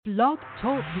Blog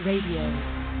Talk Radio.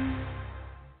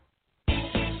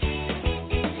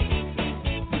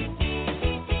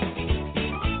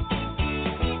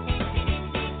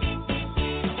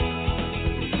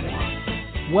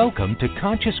 Welcome to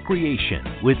Conscious Creation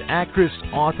with actress,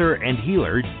 author, and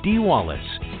healer Dee Wallace.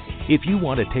 If you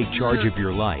want to take charge of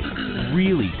your life,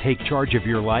 really take charge of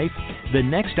your life, the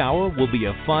next hour will be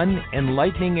a fun,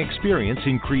 enlightening experience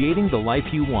in creating the life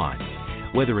you want.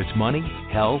 Whether it's money,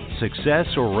 health, success,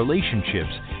 or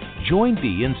relationships, join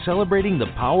Dee in celebrating the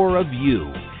power of you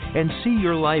and see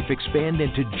your life expand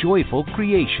into joyful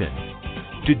creation.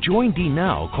 To join Dee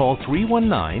now, call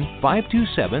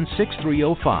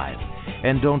 319-527-6305.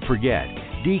 And don't forget,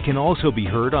 Dee can also be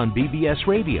heard on BBS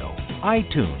Radio,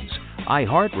 iTunes,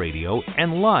 iHeartRadio,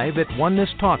 and live at Oneness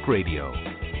Talk Radio.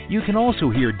 You can also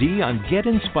hear Dee on Get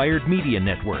Inspired Media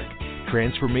Network,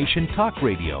 Transformation Talk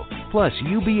Radio, plus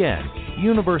UBN,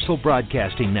 Universal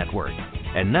Broadcasting Network.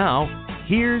 And now,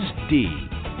 here's Dee.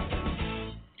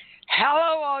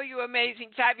 Hello, all you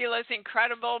amazing, fabulous,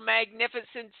 incredible,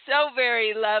 magnificent, so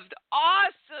very loved,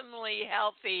 awesomely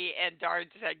healthy, and darn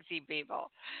sexy people.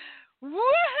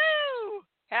 Woohoo!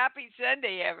 Happy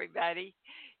Sunday, everybody.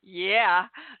 Yeah.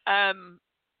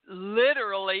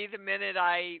 Literally, the minute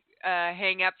I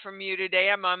hang up from you today,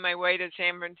 I'm on my way to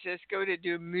San Francisco to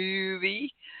do a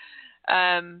movie.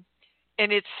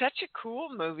 And it's such a cool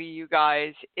movie, you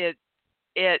guys. It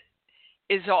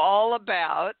is all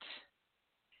about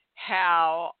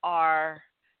how our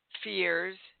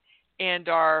fears and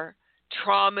our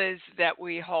traumas that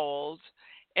we hold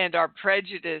and our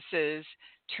prejudices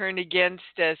turn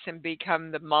against us and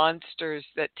become the monsters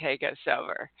that take us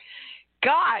over.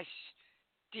 Gosh,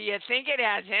 do you think it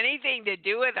has anything to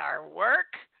do with our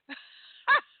work?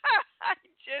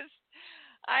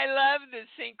 I love the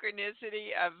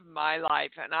synchronicity of my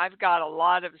life, and I've got a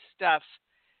lot of stuff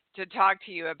to talk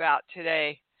to you about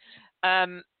today.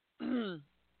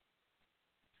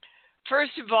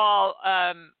 First of all,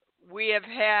 we have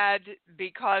had,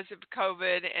 because of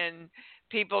COVID and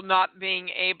people not being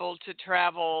able to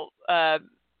travel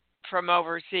from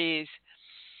overseas,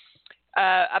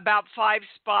 about 5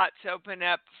 spots open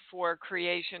up for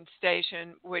Creation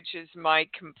Station, which is my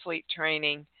complete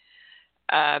training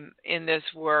in this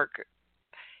work.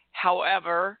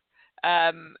 However,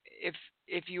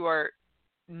 if you are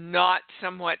not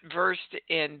somewhat versed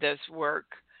in this work,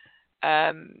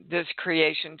 this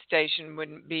Creation Station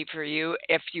wouldn't be for you.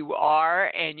 If you are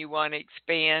and you want to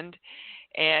expand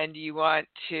and you want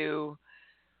to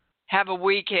have a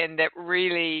weekend that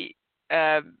really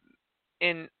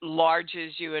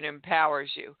enlarges you and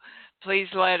empowers you, please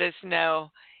let us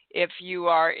know if you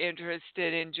are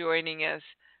interested in joining us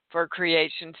for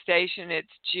Creation Station.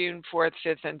 It's June 4th,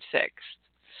 5th, and 6th,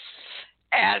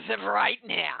 as of right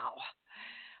now.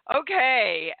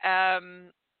 Okay,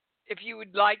 if you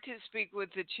would like to speak with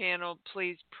the channel,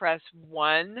 please press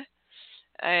 1,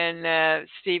 and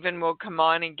Stephen will come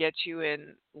on and get you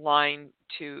in line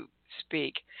to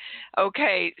speak.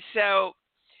 Okay, so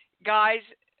guys,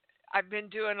 I've been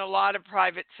doing a lot of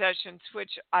private sessions,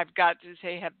 which I've got to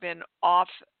say have been off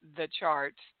the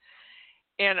charts.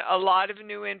 And a lot of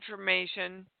new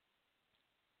information,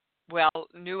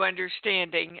 new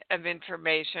understanding of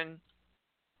information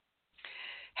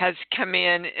has come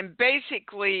in. And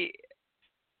basically,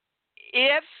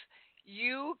 if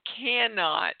you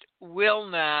cannot, will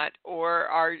not, or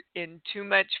are in too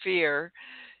much fear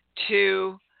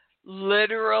to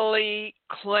literally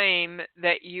claim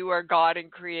that you are God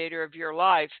and creator of your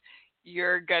life,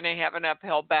 you're going to have an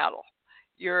uphill battle.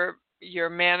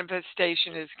 Your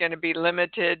manifestation is going to be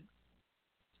limited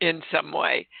in some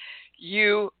way.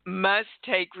 You must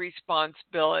take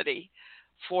responsibility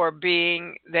for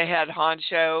being the head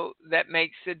honcho that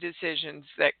makes the decisions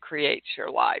that creates your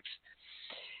life.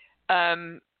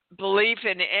 Belief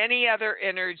in any other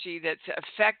energy that's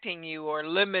affecting you or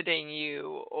limiting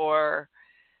you or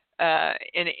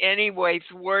in any way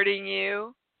thwarting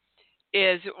you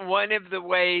is one of the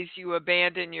ways you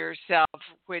abandon yourself,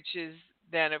 which is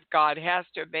then if God has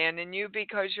to abandon you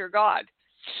because you're God.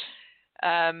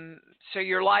 So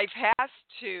your life has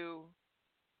to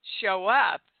show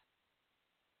up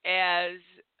as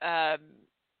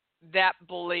that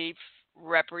belief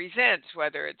represents,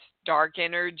 whether it's dark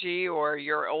energy or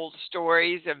your old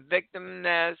stories of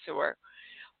victimness or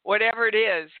whatever it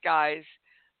is, guys.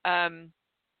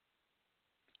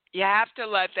 You have to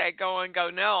let that go and go,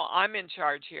 no, I'm in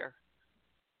charge here.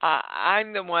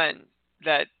 I'm the one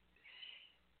that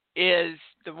is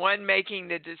the one making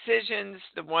the decisions,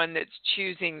 the one that's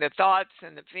choosing the thoughts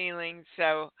and the feelings.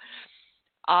 So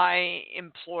I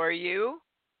implore you,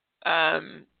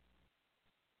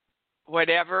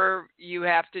 whatever you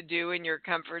have to do in your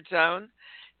comfort zone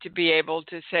to be able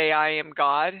to say, I am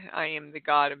God, I am the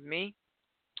God of me.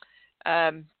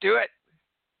 Do it.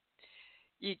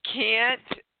 You can't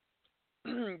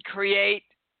create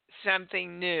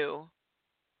something new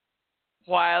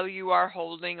while you are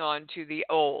holding on to the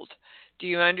old. Do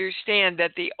you understand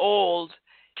that the old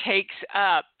takes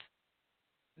up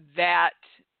that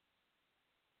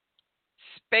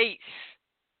space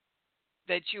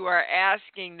that you are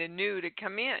asking the new to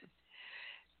come in?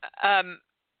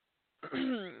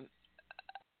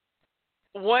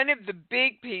 One of the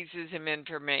big pieces of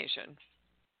information.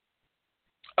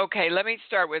 Okay, let me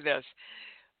start with this.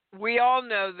 We all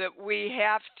know that we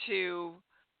have to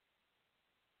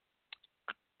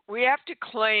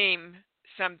claim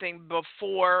something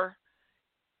before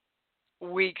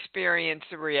we experience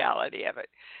the reality of it.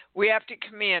 We have to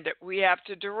command it. We have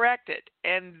to direct it.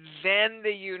 And then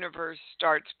the universe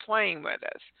starts playing with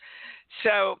us.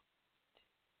 So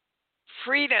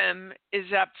freedom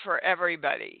is up for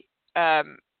everybody.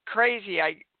 Crazy.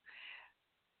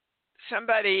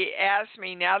 Somebody asked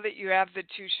me, now that you have the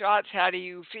 2 shots, how do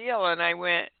you feel? And I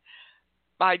went,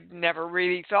 I never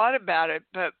really thought about it,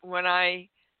 but when I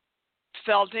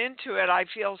felt into it, I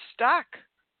feel stuck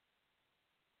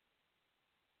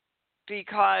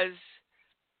because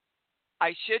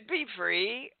I should be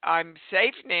free. I'm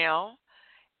safe now.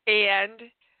 And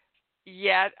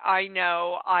yet I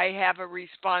know I have a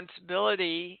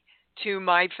responsibility to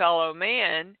my fellow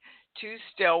man to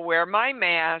still wear my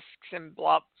masks and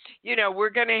blah. You know, we're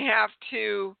going to have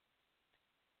to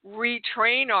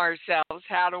retrain ourselves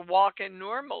how to walk in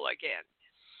normal again.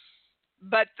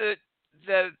 But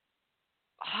the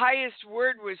highest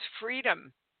word was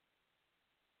freedom.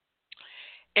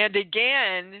 And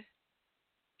again,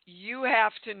 you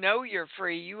have to know you're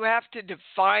free. You have to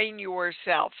define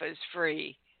yourself as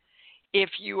free if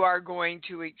you are going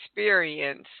to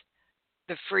experience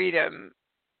the freedom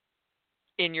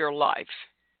in your life,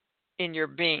 in your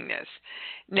beingness.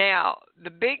 Now, the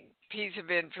big piece of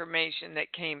information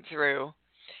that came through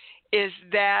is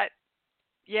that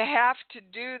you have to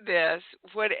do this,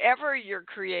 whatever you're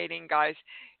creating, guys,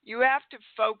 you have to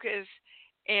focus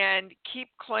and keep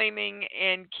claiming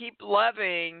and keep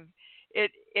loving.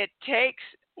 It takes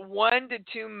 1 to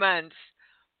 2 months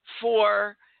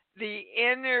for the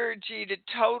energy to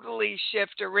totally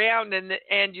shift around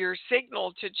and your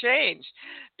signal to change.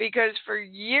 Because for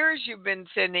years you've been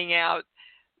sending out,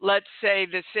 let's say,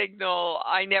 the signal,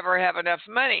 I never have enough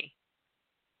money.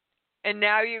 And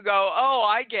now you go, oh,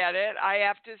 I get it. I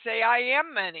have to say I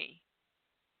am money.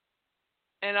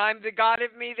 And I'm the God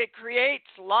of me that creates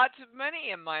lots of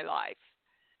money in my life.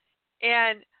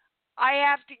 And I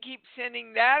have to keep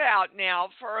sending that out now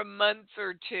for a month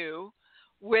or 2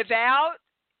 without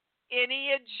any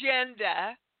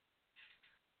agenda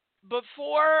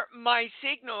before my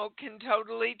signal can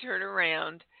totally turn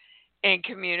around and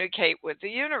communicate with the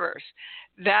universe.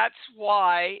 That's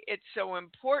why it's so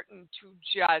important to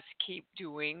just keep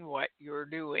doing what you're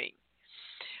doing.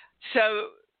 So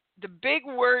the big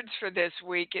words for this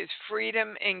week is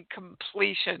freedom and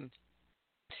completion.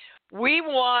 We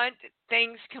want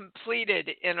things completed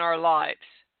in our lives.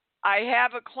 I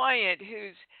have a client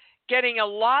who's getting a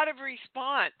lot of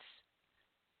response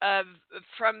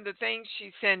from the things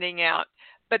she's sending out,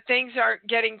 but things aren't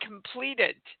getting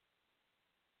completed.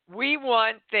 We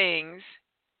want things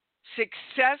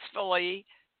successfully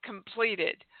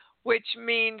completed, which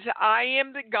means I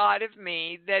am the God of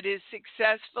me that is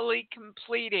successfully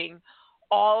completing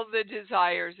all the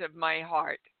desires of my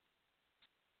heart.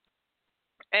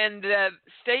 And the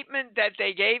statement that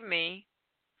they gave me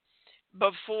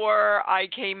before I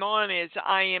came on is,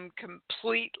 I am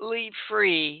completely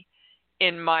free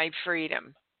in my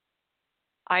freedom.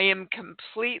 I am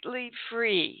completely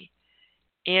free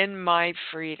in my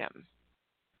freedom.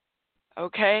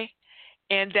 Okay?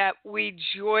 And that we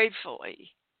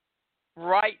joyfully,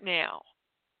 right now,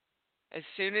 as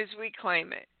soon as we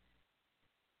claim it,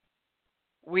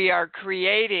 we are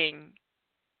creating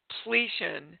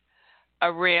completion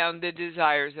around the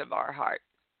desires of our heart.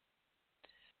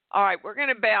 All right, we're going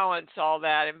to balance all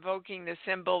that, invoking the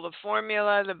symbol, the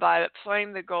formula, the violet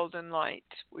flame, the golden light.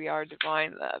 We are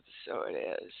divine love, so it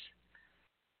is.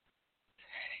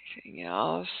 Anything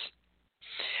else?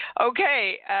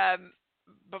 Okay,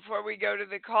 before we go to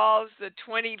the calls,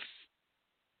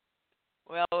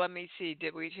 well, let me see,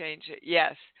 did we change it?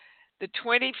 Yes. The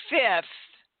 25th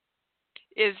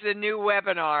is the new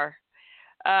webinar.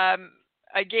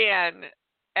 Again,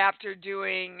 after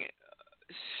doing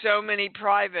so many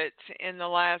privates in the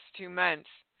last 2 months,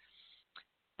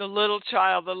 The little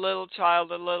child, the little child,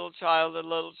 the little child, the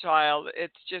little child.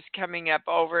 It's just coming up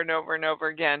over and over and over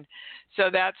again.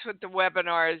 So that's what the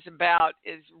webinar is about,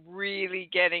 is really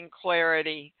getting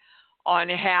clarity on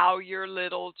how your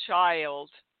little child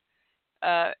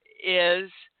is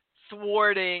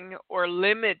thwarting or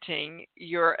limiting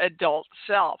your adult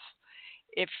self.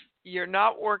 If you're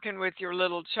not working with your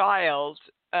little child,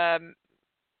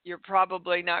 you're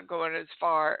probably not going as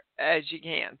far as you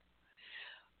can.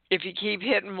 If you keep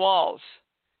hitting walls,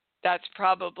 that's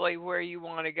probably where you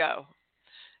want to go,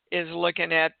 is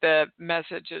looking at the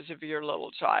messages of your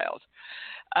little child.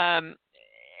 And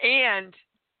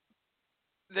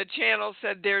the channel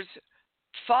said there's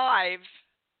 5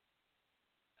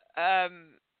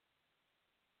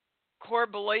 core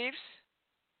beliefs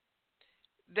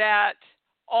that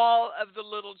all of the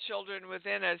little children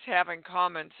within us have in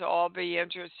common. So I'll be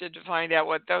interested to find out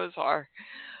what those are.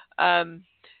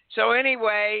 So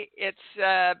anyway, it's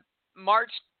March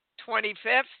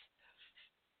 25th.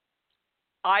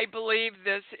 I believe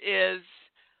this is,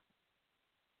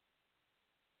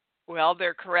 well,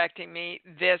 they're correcting me.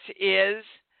 This is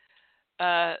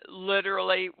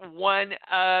literally one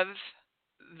of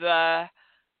the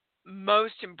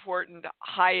most important,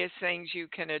 highest things you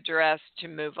can address to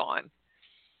move on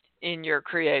in your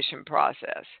creation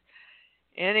process.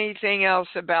 Anything else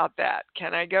about that?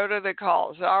 Can I go to the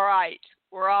calls? All right.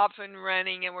 We're off and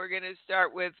running, and we're going to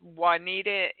start with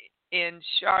Juanita in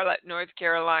Charlotte, North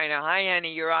Carolina. Hi,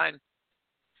 Annie. You're on.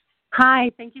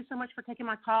 Hi. Thank you so much for taking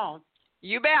my call.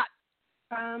 You bet.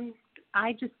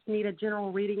 I just need a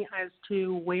general reading as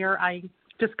to where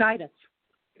just guidance.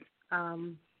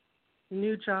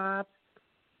 New job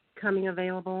coming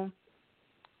available.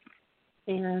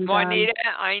 And Juanita,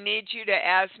 I need you to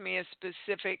ask me a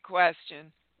specific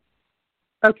question.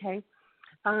 Okay.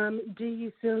 Do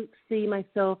you see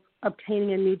myself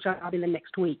obtaining a new job in the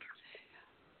next week?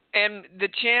 And the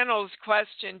channel's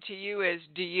question to you is,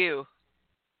 do you?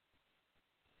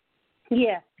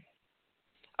 Yes.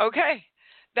 Okay.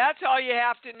 That's all you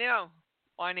have to know,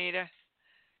 Juanita.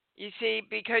 You see,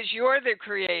 because you're the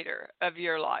creator of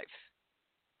your life.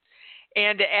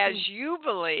 And as you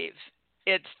believe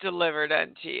it's delivered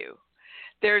unto you,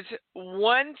 there's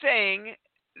one thing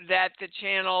that the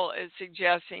channel is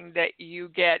suggesting that you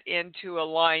get into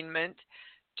alignment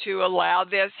to allow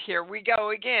this, here we go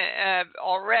again,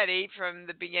 already from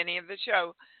the beginning of the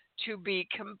show, to be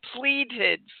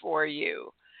completed for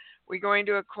you. We're going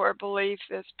to a core belief,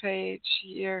 this page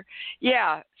here.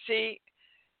 Yeah, see,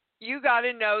 you got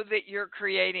to know that you're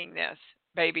creating this,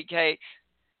 baby cakes.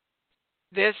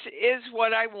 This is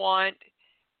what I want.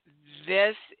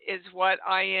 This is what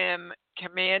I am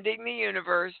commanding the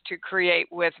universe to create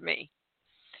with me.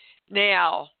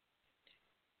 Now,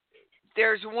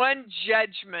 there's one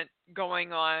judgment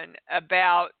going on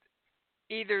about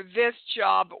either this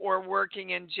job or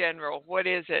working in general. What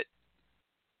is it?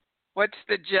 What's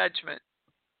the judgment?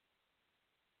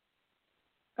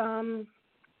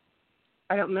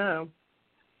 I don't know.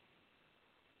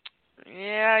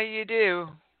 Yeah, you do.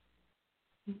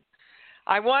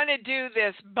 I want to do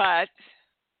this, but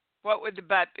what would the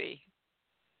but be?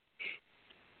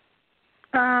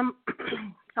 I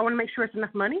want to make sure it's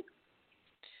enough money.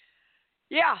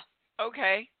 Yeah,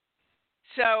 okay.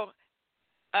 So,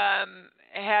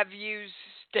 have you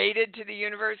stated to the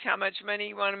universe how much money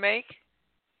you want to make?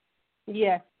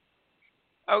 Yes.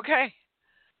 Okay.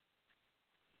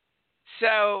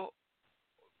 So,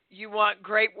 you want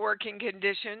great working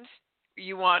conditions.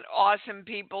 You want awesome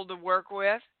people to work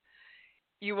with.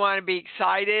 You want to be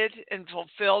excited and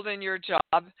fulfilled in your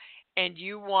job. And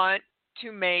you want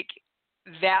to make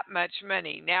that much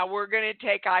money. Now, we're going to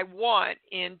take I want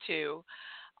into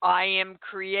I am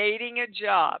creating a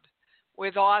job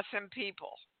with awesome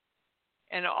people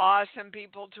and awesome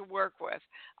people to work with.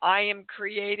 I am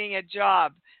creating a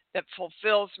job that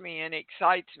fulfills me and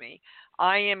excites me.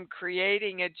 I am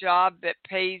creating a job that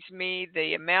pays me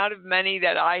the amount of money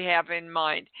that I have in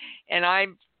mind. And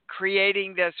I'm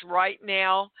creating this right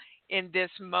now in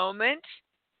this moment.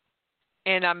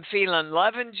 And I'm feeling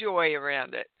love and joy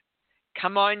around it.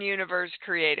 Come on, universe,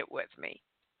 create it with me.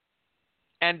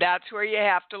 And that's where you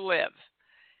have to live.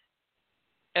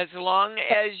 As long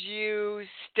as you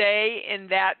stay in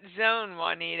that zone,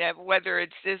 Juanita, whether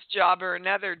it's this job or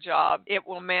another job, it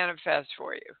will manifest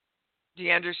for you. Do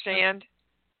you understand?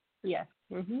 Yes.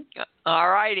 Mm-hmm. All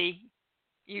righty.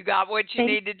 You got what you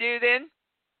need to do then?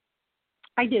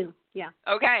 I do, yeah.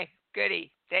 Okay, goody.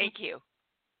 Thank you.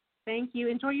 Thank you.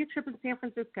 Enjoy your trip in San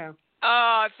Francisco.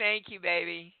 Oh, thank you,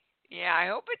 baby. Yeah, I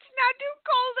hope it's not too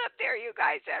cold up there, you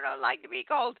guys. I don't like to be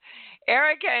cold.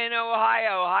 Erica in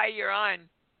Ohio. Hi, you're on.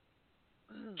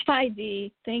 Hi,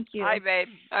 Dee. Thank you. Hi, babe.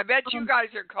 I bet you guys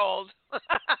are cold.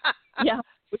 Yeah,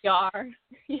 we are.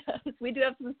 Yes, we do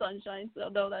have some sunshine, so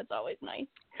though that's always nice.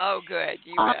 Oh, good.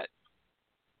 You bet.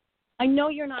 I know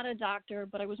you're not a doctor,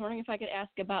 but I was wondering if I could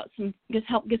ask about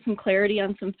help get some clarity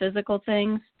on some physical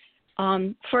things.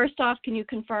 First off, can you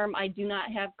confirm I do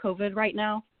not have COVID right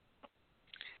now?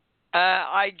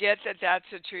 I get that that's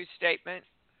a true statement.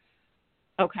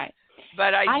 Okay.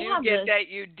 But I do get this. that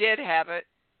you did have it.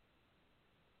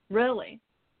 Really?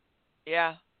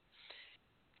 Yeah.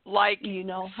 Like, you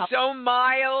know how so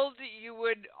mild you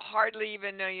would hardly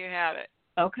even know you had it.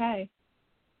 Okay.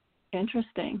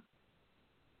 Interesting.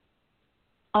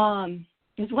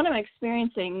 Is what I'm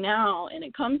experiencing now, and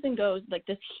it comes and goes, like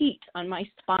this heat on my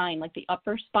spine, like the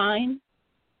upper spine.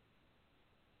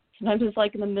 Sometimes it's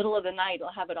like in the middle of the night.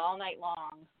 I'll have it all night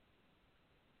long.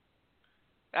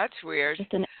 That's weird.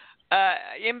 Just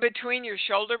in between your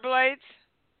shoulder blades?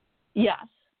 Yes.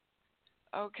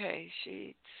 Okay,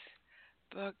 sheets.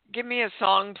 Book. Give me a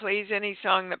song, please. Any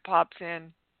song that pops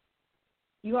in.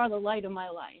 You Are the Light of My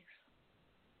Life.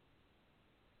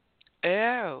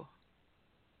 Oh.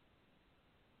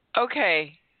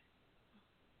 Okay.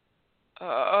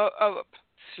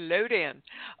 Slow down.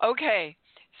 Okay,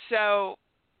 so,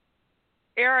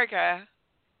 Erica,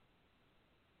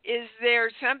 is there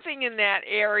something in that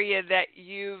area that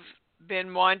you've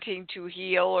been wanting to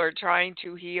heal or trying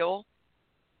to heal?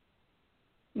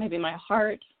 Maybe my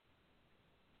heart.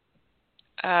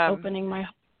 Opening my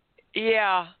heart.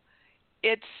 Yeah.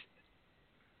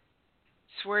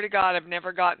 Swear to God, I've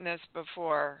never gotten this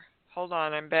before. Hold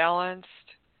on, I'm balanced.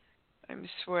 I'm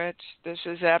switched. This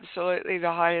is absolutely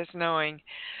the highest knowing.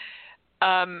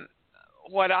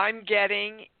 What I'm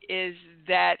getting is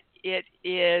that it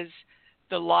is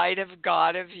the light of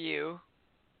God of you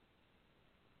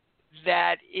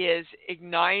that is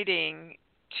igniting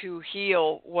to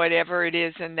heal whatever it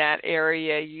is in that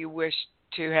area you wish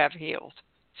to have healed.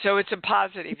 So it's a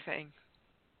positive thing.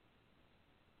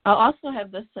 I'll also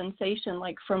have this sensation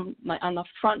like on the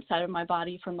front side of my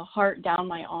body, from the heart down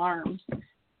my arms.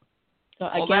 So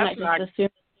again, I just assume.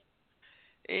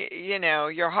 You know,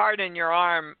 your heart and your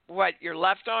arm, what, your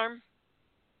left arm?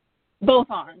 Both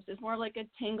arms. It's more like a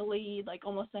tingly, like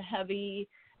almost a heavy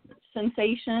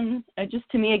sensation. It just,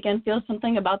 to me, again, feels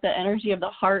something about the energy of the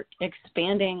heart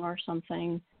expanding or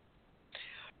something.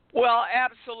 Well,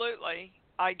 absolutely.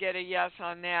 I get a yes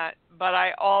on that. But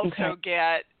I also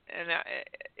get, and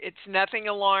it's nothing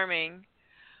alarming,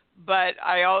 but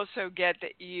I also get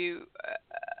that you,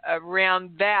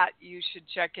 around that, you should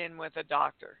check in with a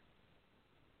doctor.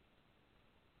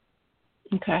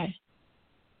 Okay.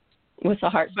 With the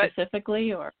heart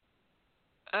specifically, or?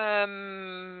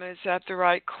 Is that the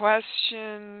right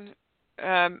question?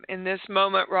 In this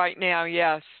moment right now,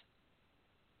 yes.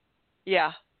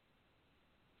 Yeah.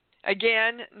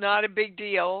 Again, not a big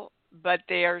deal, but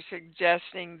they are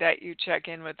suggesting that you check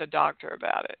in with the doctor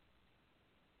about it.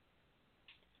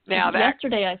 Now,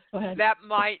 that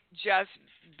might just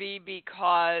be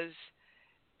because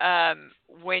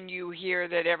when you hear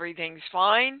that everything's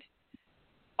fine,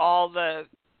 all the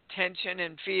tension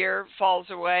and fear falls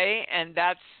away, and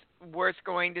that's worth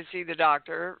going to see the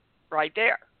doctor right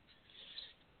there.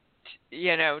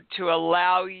 You know, to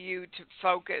allow you to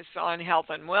focus on health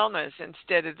and wellness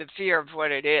instead of the fear of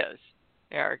what it is,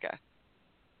 Erica.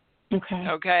 Okay.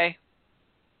 Okay?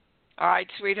 All right,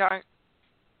 sweetheart?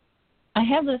 I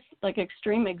have this, like,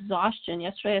 extreme exhaustion.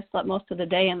 Yesterday I slept most of the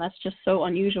day, and that's just so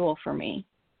unusual for me.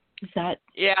 Is that...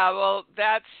 Yeah, well,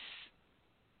 that's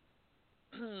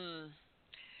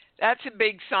a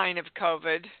big sign of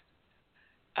COVID.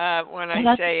 When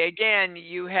I say, again,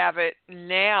 you have it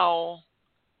now.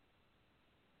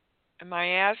 Am I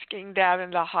asking that in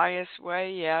the highest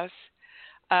way? Yes.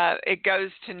 It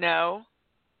goes to no.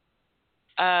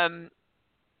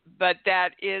 But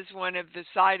that is one of the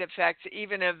side effects,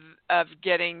 even of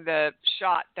getting the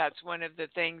shot. That's one of the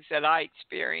things that I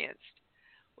experienced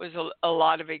was a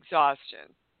lot of exhaustion.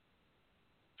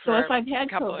 So if I've had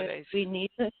COVID, do we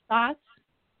need the shots?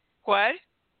 What?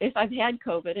 If I've had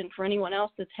COVID, and for anyone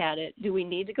else that's had it, do we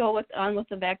need to go on with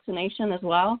the vaccination as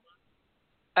well?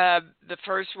 The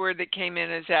first word that came in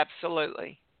is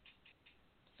absolutely.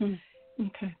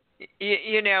 Okay.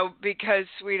 You know, because,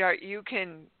 sweetheart, you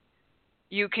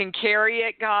can carry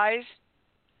it, guys,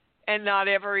 and not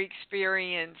ever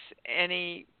experience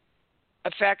any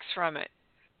effects from it.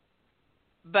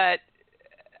 But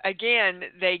again,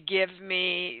 they give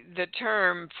me the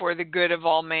term for the good of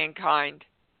all mankind.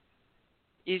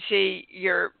 You see,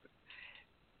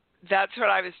 that's what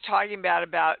I was talking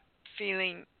about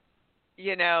feeling,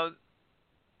 you know,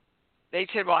 they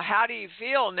said, well, how do you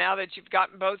feel now that you've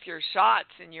gotten both your shots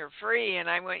and you're free? And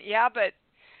I went, yeah, but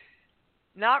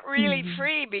not really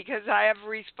free, because I have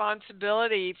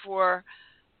responsibility for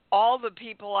all the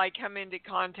people I come into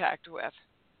contact with.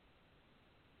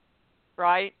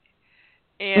 Right?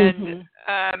 And,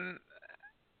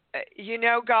 you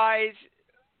know, guys,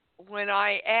 when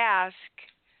I ask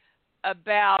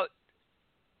about,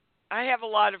 I have a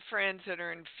lot of friends that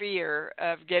are in fear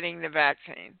of getting the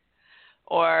vaccine,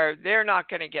 or they're not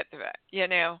going to get the vaccine, you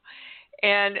know,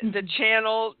 and the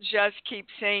channel just keeps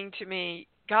saying to me,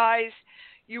 guys,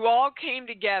 you all came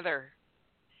together.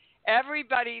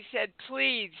 Everybody said,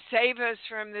 please save us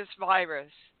from this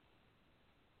virus.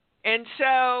 And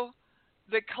so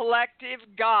the collective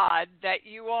God that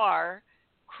you are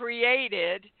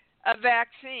created a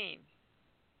vaccine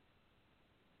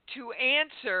to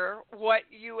answer what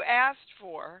you asked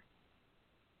for.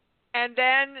 And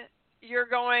then you're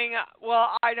going,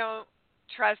 well, I don't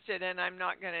trust it and I'm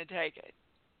not going to take it.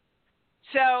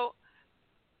 So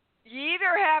you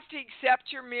either have to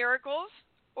accept your miracles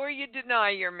or you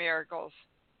deny your miracles.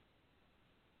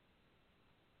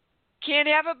 Can't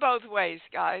have it both ways,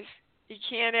 guys. You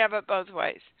can't have it both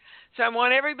ways. So I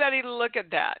want everybody to look at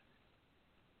that.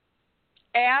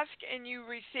 Ask and you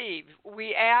receive.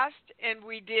 We asked and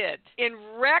we did. In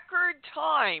record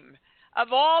time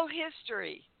of all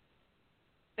history,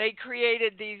 they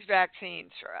created these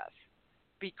vaccines for us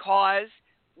because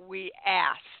we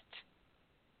asked.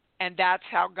 And that's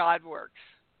how God works.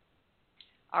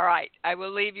 All right. I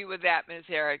will leave you with that, Ms.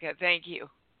 Erica. Thank you.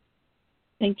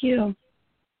 Thank you.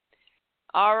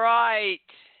 All right.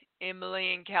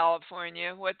 Emily in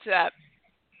California. What's up?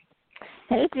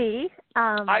 Hey, Dee.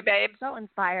 Hi, babe. So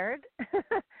inspired by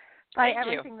Thank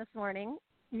everything this morning.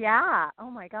 Yeah.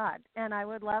 Oh, my God. And I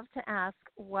would love to ask,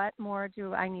 what more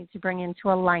do I need to bring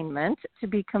into alignment to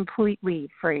be completely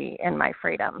free in my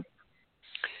freedom?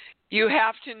 You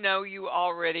have to know you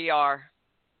already are.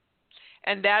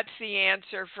 And that's the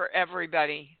answer for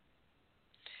everybody.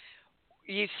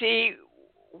 You see,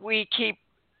 we keep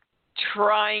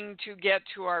trying to get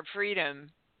to our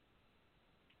freedom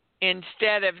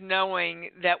instead of knowing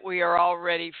that we are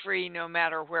already free no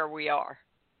matter where we are.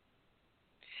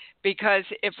 Because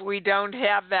if we don't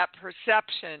have that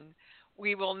perception,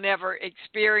 we will never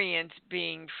experience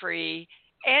being free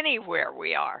anywhere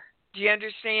we are. Do you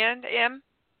understand, Em?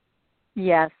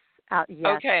 Yes. Yes.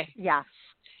 Okay. Yeah.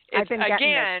 I've been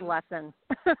getting this lesson.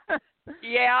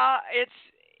 Yeah,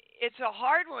 it's a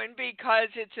hard one because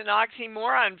it's an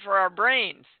oxymoron for our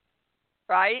brains,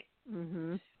 right?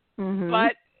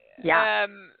 But yeah.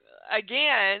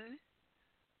 Again,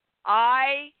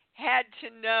 I had to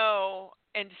know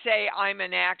and say I'm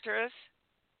an actress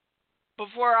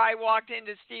before I walked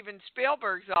into Steven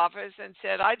Spielberg's office and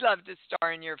said, I'd love to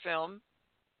star in your film.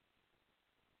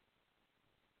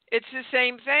 It's the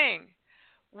same thing.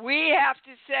 We have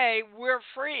to say we're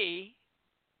free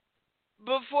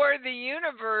before the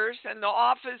universe and the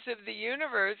office of the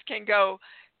universe can go,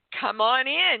 come on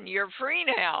in, you're free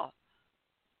now.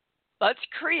 Let's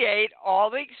create all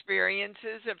the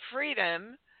experiences of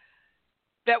freedom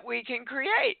that we can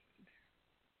create.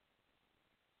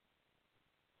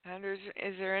 And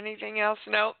is there anything else?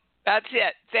 No, that's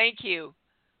it. Thank you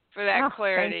for that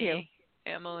clarity, thank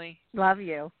you. Emily. Love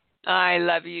you. I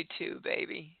love you too,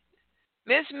 baby.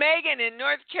 Miss Megan in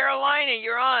North Carolina,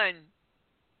 you're on.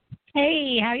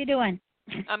 Hey, how you doing?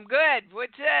 I'm good.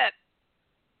 What's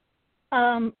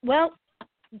up? Well,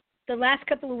 the last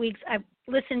couple of weeks I've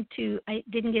listened to. I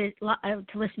didn't get to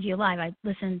listen to you live. I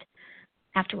listened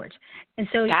afterwards, and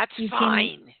so that's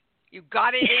fine. You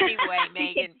got it anyway,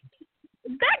 Megan.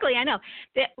 Exactly, I know.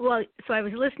 So I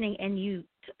was listening, and you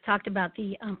talked about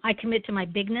the I commit to my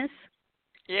bigness.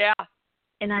 Yeah.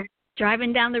 And I'm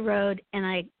driving down the road, and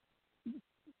I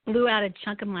blew out a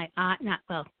chunk of my eye.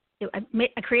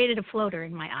 I created a floater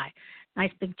in my eye,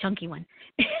 nice big chunky one,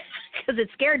 because it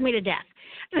scared me to death.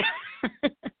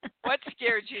 What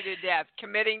scared you to death?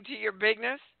 Committing to your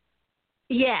bigness?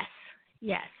 Yes.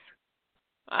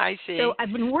 I see. So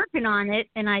I've been working on it,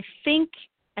 and I think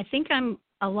I'm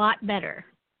a lot better.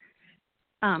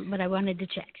 But I wanted to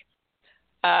check.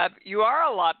 You are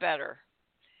a lot better.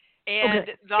 And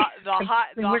the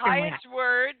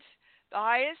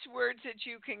highest words that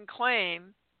you can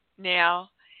claim now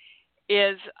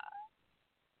is,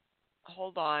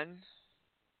 hold on,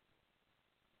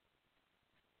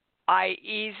 I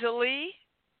easily,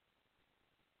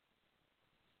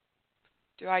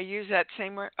 do I use that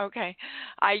same word? Okay.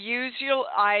 I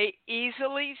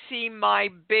easily see my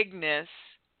bigness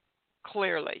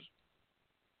clearly.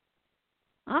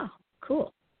 Oh,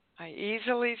 cool. I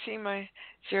easily see my. Is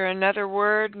there another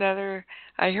word?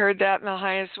 I heard that in the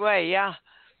highest way. Yeah.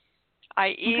 I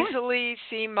easily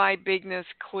see my bigness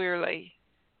clearly.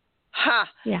 Ha!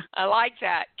 Yeah. I like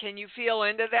that. Can you feel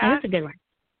into that? That's a good one.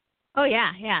 Oh,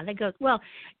 yeah. That goes, well,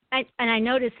 I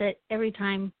notice that every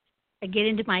time I get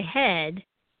into my head,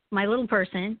 my little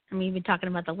person, I mean, you've been talking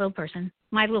about the little person.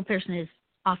 My little person is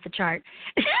off the chart.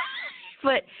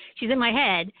 But she's in my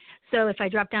head. So if I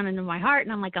drop down into my heart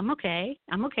and I'm like, I'm okay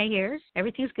here,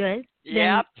 everything's good,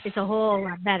 then it's a whole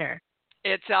lot better.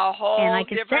 It's a whole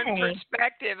different say,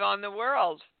 perspective on the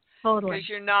world. Totally. Because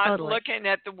you're not looking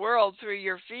at the world through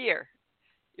your fear.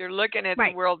 You're looking at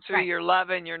the world through your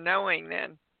love and your knowing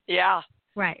then. Yeah.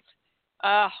 Right.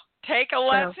 Take a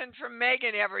lesson from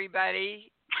Megan,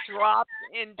 everybody. Drop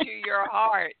into your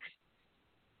heart.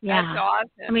 Yeah. That's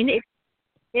awesome. I mean,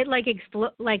 it like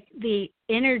like the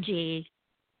energy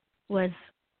was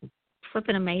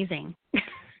flipping amazing.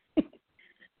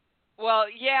 Well,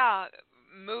 yeah,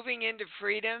 moving into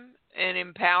freedom and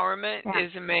empowerment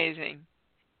is amazing.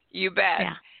 You bet.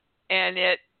 Yeah. And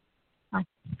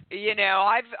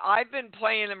I've been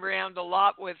playing around a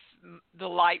lot with the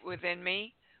light within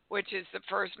me, which is the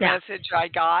first message I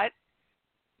got.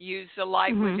 Use the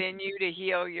light within you to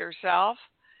heal yourself.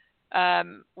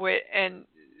 And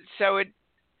so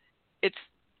it's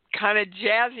kind of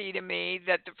jazzy to me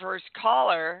that the first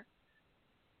caller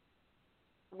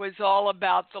was all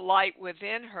about the light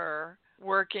within her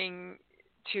working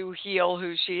to heal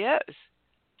who she is.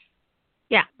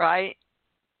 Yeah. Right?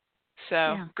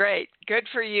 So, great. Good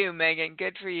for you, Megan.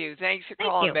 Good for you. Thanks for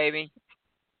calling, baby.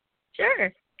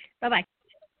 Sure. Bye-bye.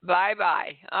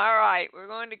 Bye-bye. All right. We're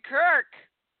going to Kirk.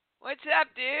 What's up,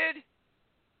 dude?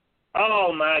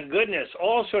 Oh, my goodness.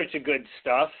 All sorts of good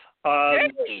stuff.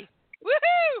 Hey!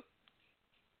 Woohoo!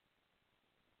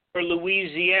 For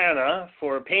Louisiana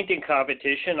for a painting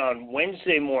competition on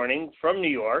Wednesday morning from New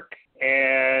York,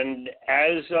 and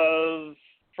as of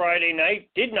Friday night,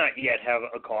 did not yet have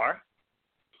a car.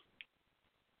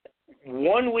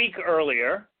 1 week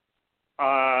earlier,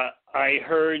 I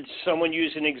heard someone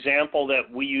use an example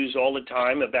that we use all the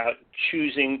time about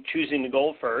choosing the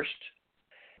goal first.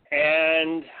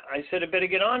 And I said, I better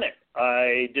get on it.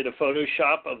 I did a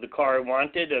Photoshop of the car I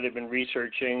wanted that I've been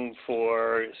researching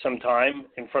for some time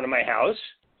in front of my house.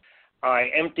 I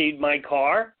emptied my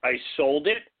car. I sold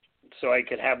it so I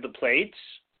could have the plates.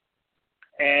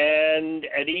 And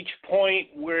at each point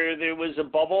where there was a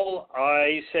bubble,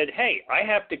 I said, hey, I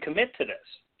have to commit to this.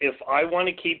 If I want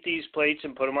to keep these plates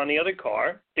and put them on the other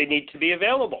car, they need to be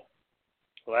available.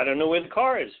 Well, I don't know where the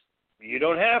car is. You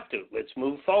don't have to. Let's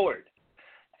move forward.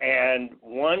 And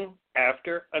one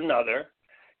after another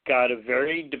got a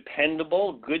very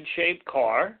dependable, good-shaped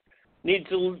car.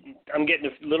 I'm getting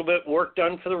a little bit of work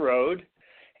done for the road.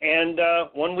 And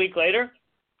 1 week later,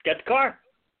 got the car.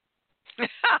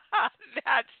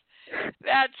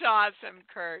 That's awesome,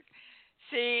 Kurt.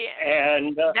 See,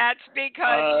 and that's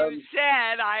because you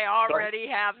said I already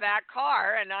have that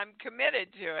car and I'm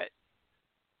committed to it.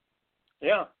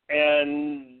 Yeah,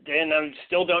 and I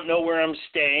still don't know where I'm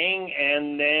staying,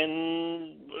 and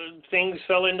then things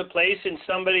fell into place, and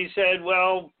somebody said,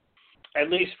 well,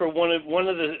 at least for one of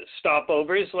the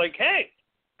stopovers, like, hey,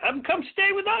 have them come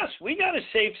stay with us. We got a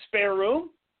safe spare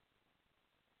room.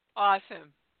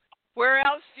 Awesome. Where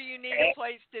else do you need a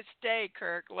place to stay,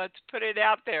 Kirk? Let's put it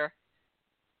out there.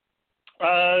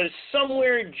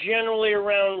 Somewhere generally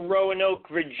around Roanoke,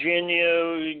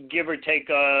 Virginia, give or take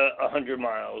 100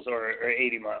 miles or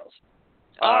 80 miles.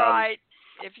 All right.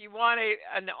 If you want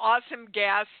an awesome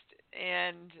guest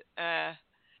and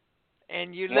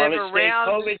you live around,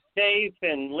 want to stay COVID safe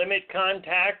and limit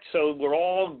contact, so we're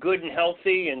all good and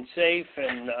healthy and safe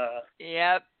and.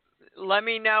 Yep. Let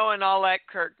me know and I'll let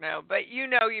Kirk know. But you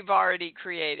know you've already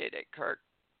created it, Kirk.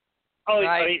 Oh,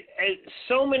 right?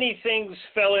 So many things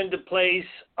fell into place.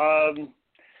 I'm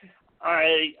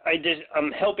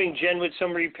helping Jen with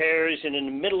some repairs, and in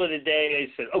the middle of the day,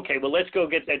 I said, okay, well, let's go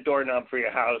get that doorknob for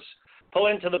your house. Pull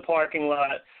into the parking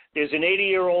lot. There's an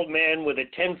 80-year-old man with a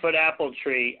 10-foot apple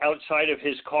tree outside of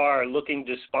his car looking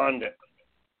despondent.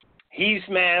 He's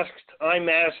masked. I'm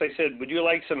masked. I said, would you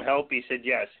like some help? He said,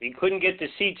 yes. He couldn't get the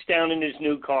seats down in his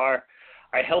new car.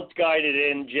 I helped guide it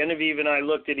in. Genevieve and I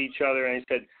looked at each other, and I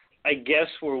said, I guess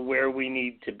we're where we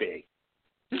need to be.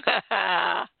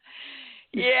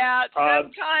 Yeah,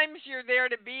 sometimes you're there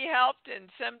to be helped, and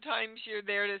sometimes you're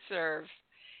there to serve.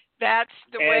 That's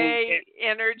the way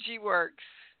energy works.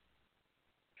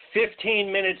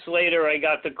 15 minutes later, I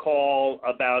got the call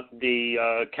about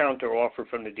the counter offer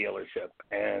from the dealership,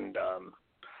 and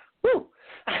woo.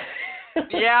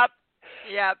 Yep.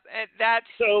 That's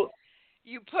so.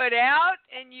 You put out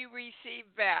and you receive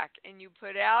back, and you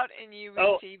put out and you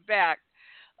receive back.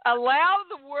 Allow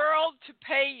the world to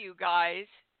pay you, guys.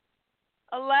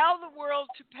 Allow the world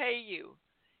to pay you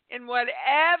in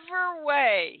whatever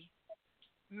way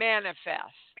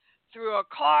manifests. Through a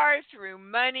car, through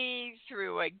money,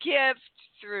 through a gift,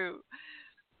 through,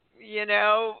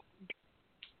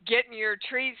 getting your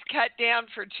trees cut down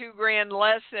for $2,000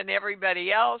 less than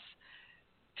everybody else.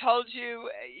 Told you,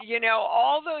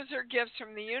 all those are gifts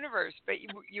from the universe, but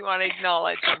you want to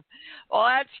acknowledge them. Well,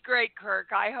 that's great, Kirk.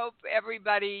 I hope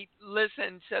everybody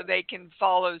listens so they can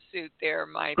follow suit there,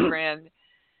 my friend.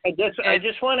 I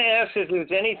just want to ask if there's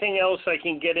anything else I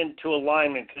can get into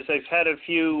alignment, because I've had a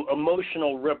few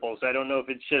emotional ripples. I don't know if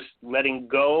it's just letting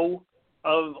go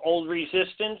of old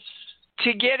resistance.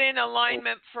 To get in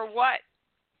alignment for what?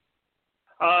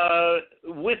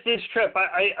 With this trip,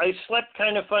 I slept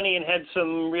kind of funny and had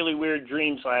some really weird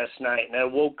dreams last night. And I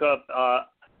woke up,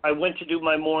 I went to do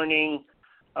my morning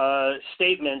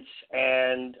statements,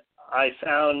 and I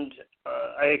found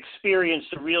I experienced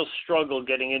a real struggle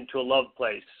getting into a love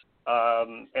place.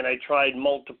 And I tried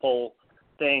multiple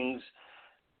things,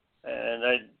 and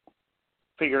I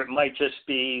figure it might just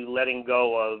be letting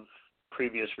go of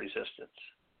previous resistance.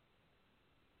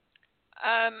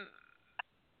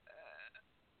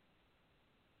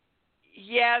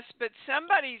 Yes, but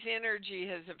somebody's energy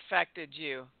has affected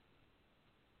you.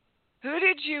 Who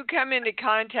did you come into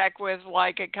contact with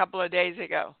like a couple of days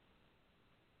ago?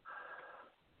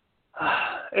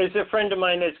 It's a friend of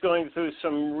mine that's going through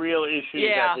some real issues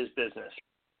at his business.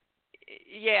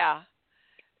 Yeah.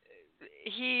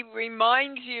 He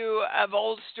reminds you of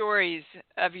old stories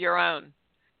of your own.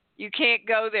 You can't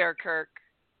go there, Kirk.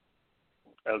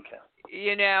 Okay.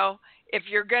 If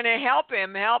you're going to help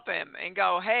him and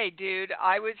go, hey, dude,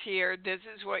 I was here. This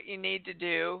is what you need to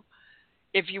do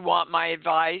if you want my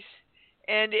advice.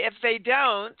 And if they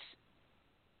don't,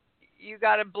 you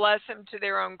got to bless them to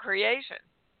their own creation.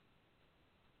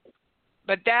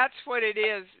 But that's what it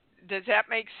is. Does that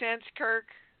make sense, Kirk,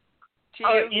 to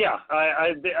you? Yeah.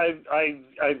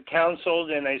 I've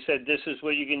counseled, and I said, this is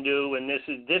what you can do, and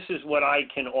this is what I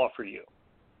can offer you.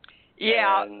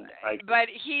 Yeah, but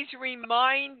he's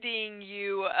reminding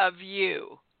you of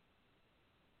you.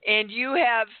 And you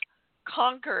have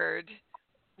conquered,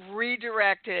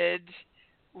 redirected,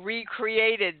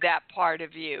 recreated that part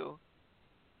of you.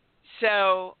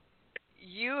 So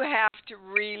you have to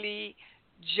really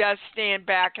just stand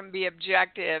back and be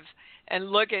objective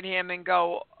and look at him and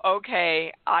go,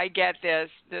 okay, I get this.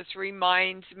 This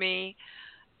reminds me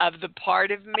of the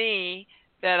part of me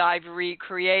that I've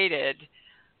recreated.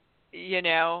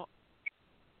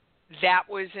 That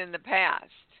was in the past.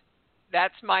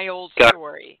 That's my old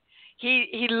story.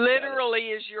 He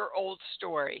literally is your old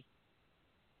story,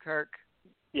 Kirk.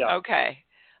 Yeah. Okay.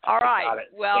 All right. Got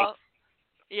it. Well,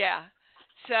 yeah.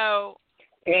 So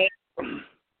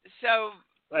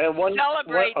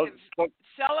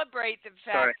celebrate the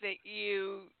fact that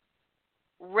you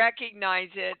recognize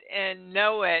it and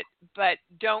know it, but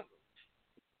don't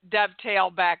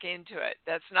dovetail back into it.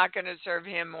 That's not going to serve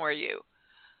him or you.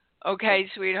 Okay,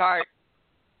 sweetheart.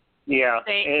 Yeah.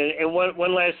 And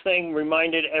one last thing,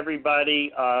 reminded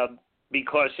everybody,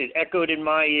 because it echoed in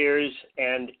my ears,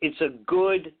 and it's a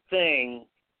good thing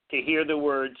to hear the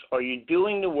words, are you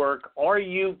doing the work? Are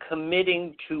you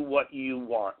committing to what you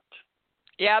want?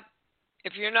 Yep.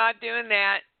 If you're not doing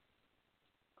that,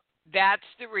 that's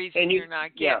the reason you're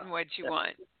not getting what you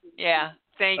want. Yeah.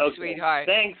 Thanks, sweetheart.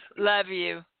 Thanks. Love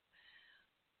you.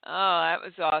 Oh, that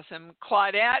was awesome.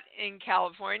 Claudette in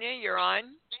California, you're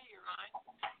on.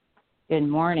 Good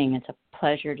morning. It's a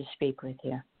pleasure to speak with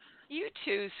you. You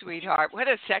too, sweetheart. What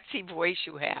a sexy voice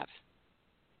you have.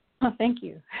 Oh, thank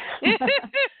you.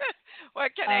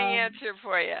 What can I answer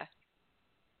for you?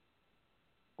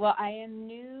 Well, I am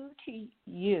new to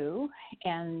you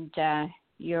and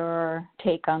your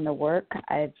take on the work.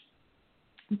 I've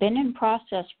been in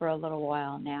process for a little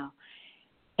while now,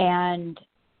 and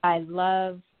I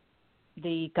love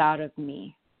the God of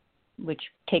me, which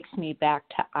takes me back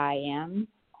to I am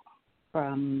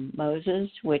from Moses,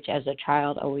 which as a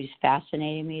child always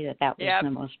fascinated me, that was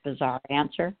the most bizarre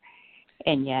answer,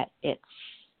 and yet it's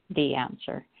the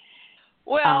answer.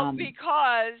 Well,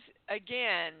 because,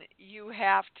 again, you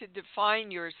have to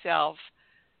define yourself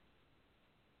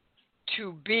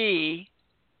to be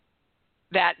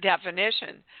that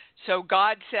definition. So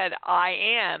God said, I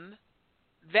am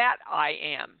that I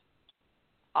am.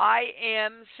 I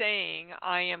am saying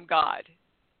I am God,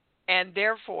 and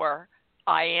therefore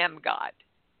I am God.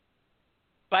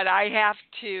 But I have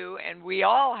to, and we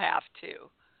all have to,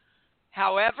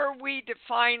 however we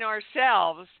define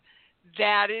ourselves,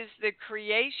 that is the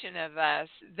creation of us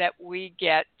that we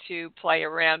get to play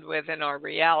around with in our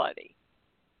reality.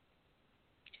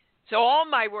 So all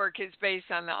my work is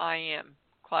based on the I am,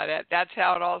 Claudette. That's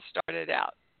how it all started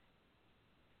out.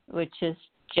 Which is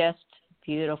just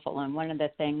beautiful. And one of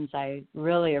the things I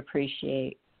really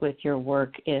appreciate with your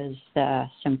work is the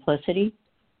simplicity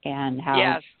and how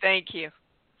yes, thank you.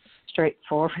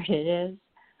 straightforward it is.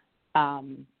 I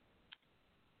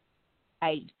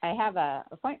have an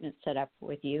appointment set up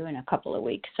with you in a couple of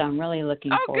weeks, so I'm really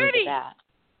looking forward to that.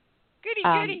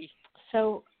 Goody.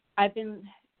 So I've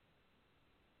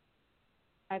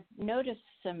noticed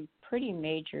some pretty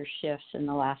major shifts in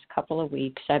the last couple of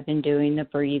weeks. I've been doing the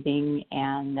breathing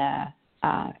and the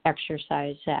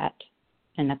exercise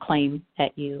and the claim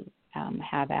that you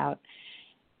have out.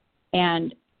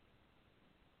 And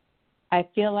I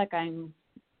feel like I'm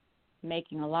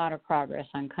making a lot of progress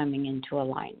on coming into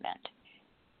alignment.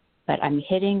 But I'm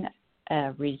hitting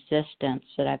a resistance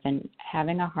that I've been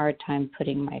having a hard time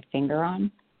putting my finger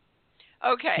on.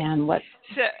 Okay. And what?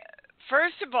 So,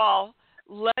 first of all,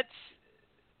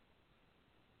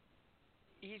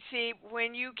 you see,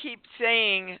 when you keep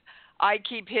saying, I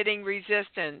keep hitting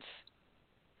resistance,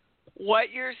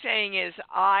 what you're saying is,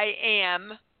 I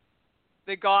am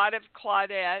the God of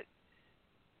Claudette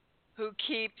who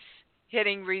keeps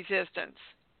hitting resistance.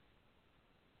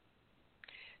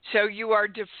 So you are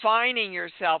defining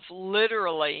yourself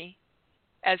literally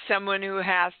as someone who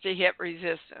has to hit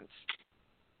resistance.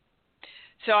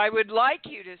 So I would like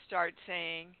you to start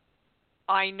saying,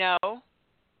 I know,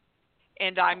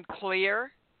 and I'm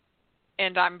clear,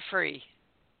 and I'm free.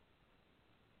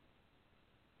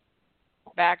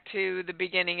 Back to the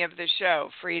beginning of the show,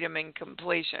 freedom and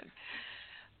completion.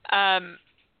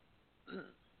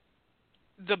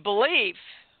 The belief,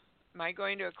 am I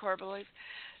going to a core belief?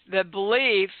 The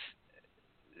belief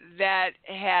that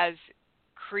has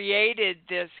created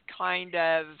this kind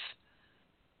of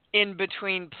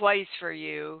in-between place for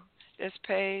you, this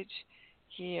page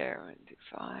here, 1, 2,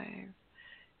 5,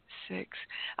 6.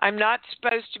 I'm not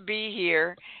supposed to be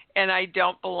here, and I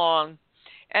don't belong.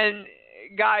 And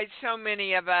guys, so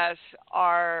many of us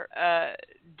are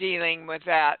dealing with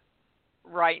that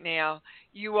right now.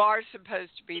 You are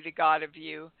supposed to be the God of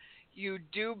you. You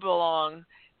do belong,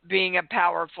 being a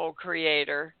powerful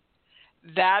creator.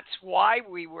 That's why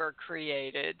we were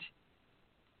created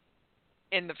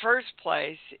in the first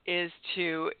place, is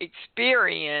to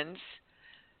experience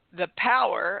the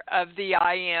power of the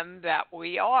I am that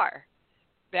we are,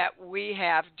 that we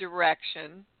have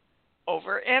direction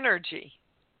over energy.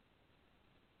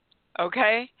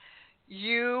 Okay?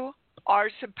 You are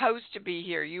supposed to be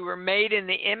here. You were made in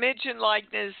the image and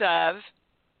likeness of.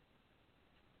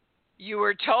 You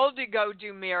were told to go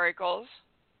do miracles.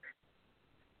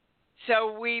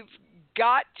 So we've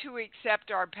got to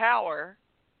accept our power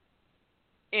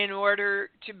in order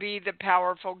to be the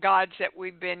powerful gods that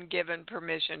we've been given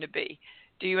permission to be.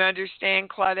 Do you understand,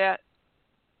 Claudette?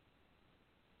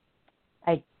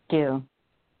 I do.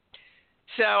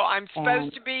 So I'm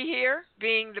supposed to be here,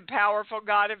 being the powerful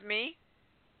God of me.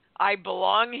 I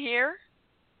belong here.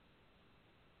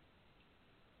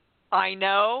 I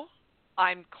know,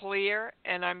 I'm clear,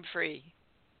 and I'm free.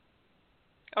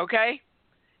 Okay?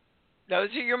 Those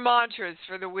are your mantras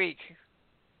for the week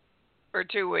or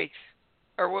 2 weeks.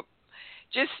 Or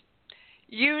just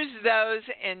use those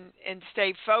and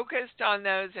stay focused on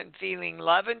those and feeling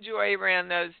love and joy around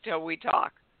those till we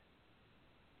talk.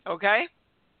 Okay?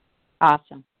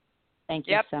 Awesome. Thank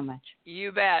you so much.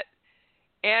 You bet.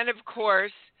 And of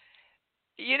course,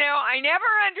 you know, I never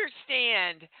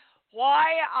understand why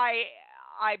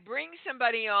I bring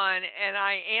somebody on and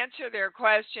I answer their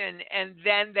question and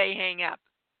then they hang up.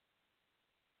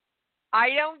 I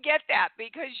don't get that,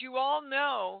 because you all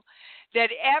know that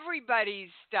everybody's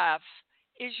stuff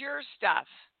is your stuff.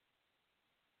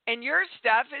 And your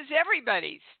stuff is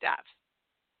everybody's stuff.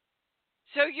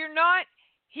 So you're not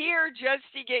here just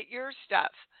to get your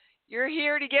stuff. You're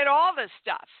here to get all the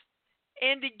stuff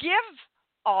and to give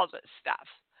all the stuff.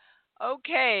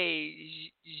 Okay,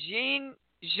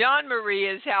 Jean-Marie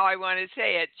is how I want to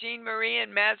say it. Jean-Marie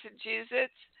in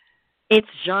Massachusetts. It's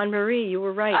Jean-Marie. You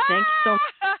were right. Thank you so much.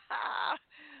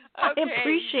 Okay. I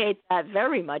appreciate that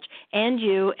very much. And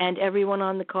you and everyone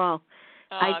on the call.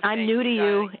 I'm new to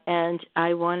you, and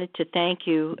I wanted to thank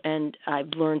you. And I've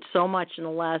learned so much in the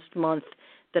last month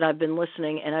that I've been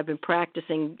listening, and I've been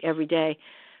practicing every day.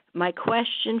 My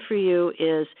question for you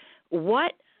is,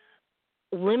 what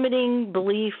limiting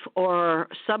belief or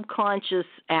subconscious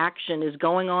action is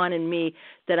going on in me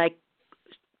that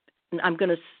I'm going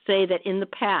to say that in the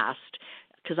past,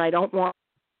 because I don't want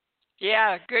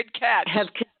Yeah, good catch. Have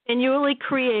continually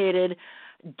created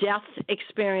death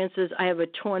experiences. I have a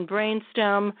torn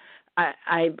brainstem.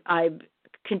 I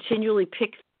continually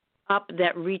pick up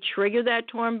that re-trigger that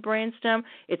torn brainstem.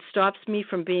 It stops me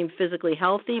from being physically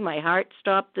healthy. My heart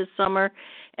stopped this summer,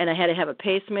 and I had to have a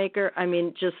pacemaker. I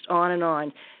mean, just on and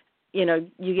on. You know,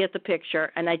 you get the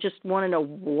picture, and I just want to know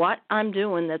what I'm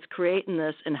doing that's creating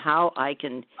this and how I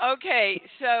can. Okay,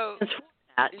 so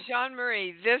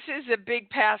Jean-Marie, this is a big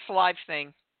past life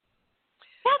thing.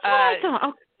 That's what I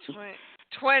thought. Okay.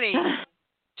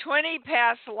 20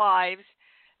 past lives,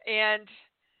 and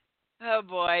oh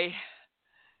boy,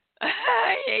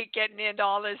 I hate getting into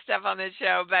all this stuff on the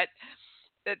show, but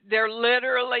they're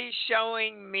literally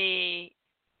showing me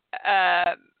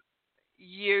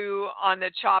you on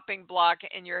the chopping block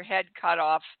and your head cut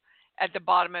off at the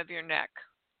bottom of your neck.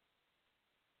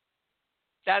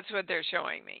 That's what they're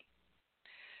showing me.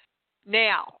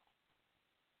 Now,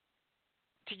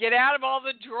 to get out of all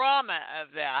the drama of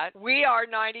that, we are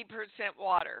 90%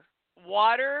 water.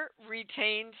 Water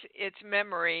retains its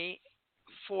memory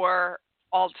for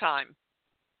all time.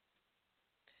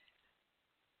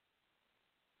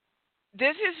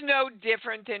 This is no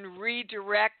different than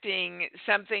redirecting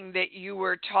something that you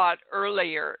were taught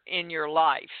earlier in your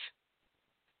life.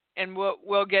 And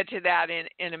we'll get to that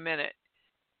in a minute.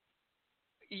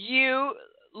 You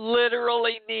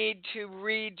literally need to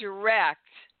redirect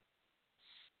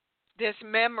this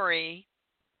memory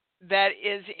that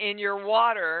is in your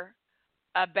water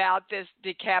about this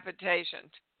decapitation.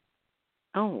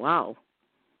 Oh, wow.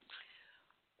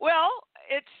 Well,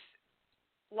 it's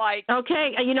like...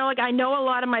 Okay, you know, like I know a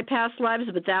lot of my past lives,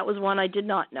 but that was one I did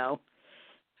not know.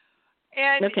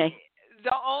 And okay.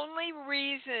 The only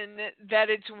reason that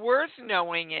it's worth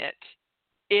knowing it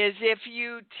is if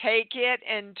you take it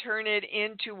and turn it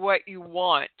into what you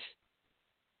want.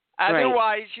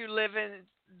 Otherwise, you live in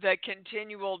the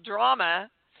continual drama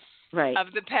of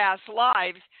the past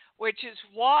lives, which is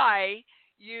why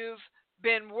you've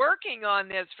been working on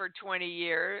this for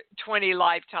 20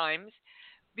 lifetimes,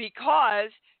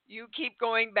 because you keep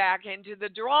going back into the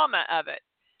drama of it.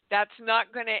 That's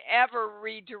not going to ever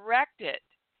redirect it.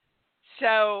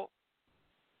 So,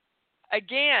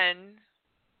 again,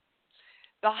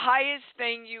 the highest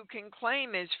thing you can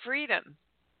claim is freedom.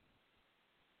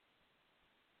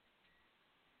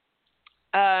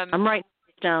 I'm writing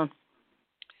it down.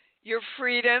 Your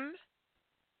freedom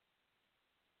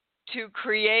to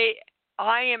create.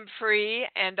 I am free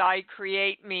and I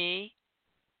create me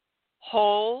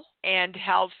whole and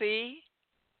healthy.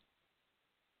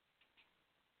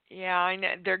 Yeah, I know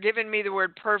they're giving me the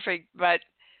word perfect, but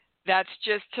that's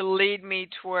just to lead me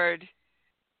toward,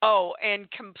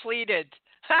 and completed.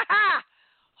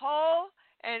 Whole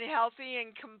and healthy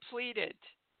and completed.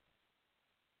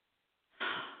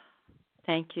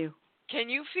 Thank you. Can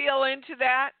you feel into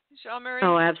that, Jean-Marie?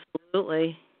 Oh,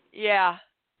 absolutely. Yeah,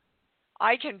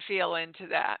 I can feel into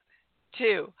that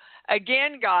too.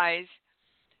 Again, guys,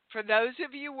 for those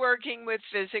of you working with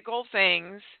physical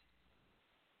things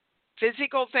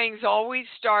always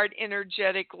start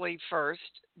energetically first,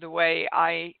 the way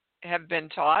I have been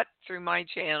taught through my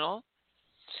channel.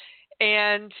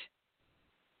 And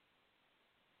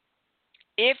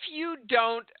if you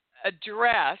don't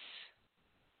address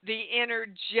the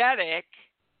energetic,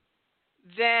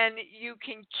 then you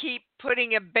can keep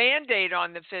putting a Band-Aid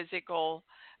on the physical,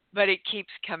 but it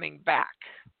keeps coming back.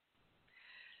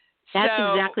 That's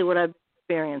exactly what I'm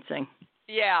experiencing.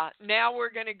 Yeah, now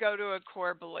we're going to go to a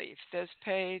core belief. This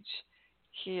page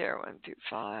here, 1 through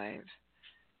 5,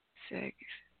 6.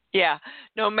 Yeah,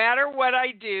 no matter what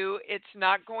I do, it's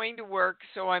not going to work,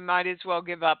 so I might as well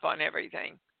give up on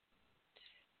everything.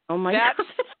 Oh, my God.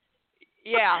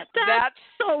 Yeah, that's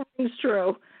so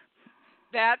true.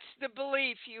 That's the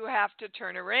belief you have to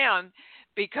turn around,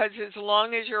 because as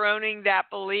long as you're owning that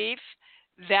belief,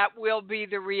 that will be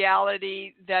the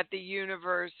reality that the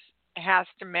universe has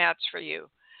to match for you.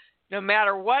 No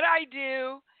matter what I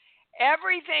do,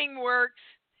 everything works,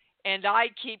 and I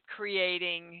keep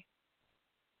creating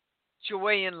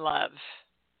joy and love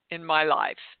in my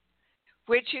life,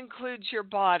 which includes your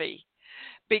body.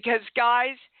 Because,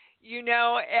 guys, you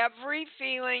know, every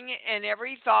feeling and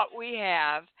every thought we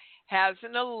have has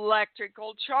an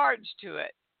electrical charge to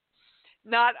it.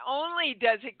 Not only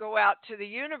does it go out to the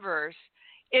universe,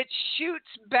 it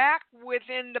shoots back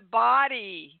within the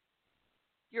body.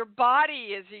 Your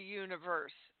body is a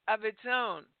universe of its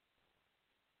own.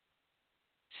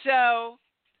 So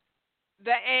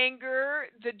the anger,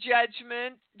 the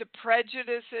judgment, the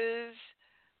prejudices,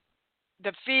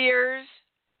 the fears,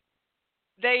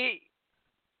 they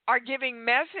are giving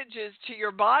messages to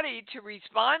your body to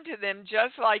respond to them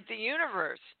just like the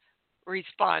universe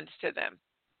responds to them.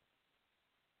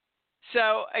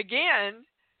 So again,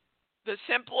 the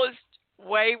simplest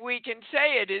way we can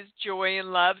say it is joy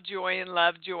and love, joy and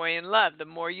love, joy and love. The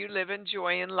more you live in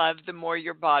joy and love, the more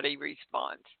your body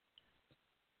responds.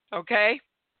 Okay?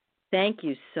 Thank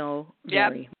you so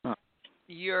very much.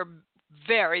 You're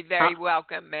very, very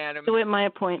welcome, madam. Do it my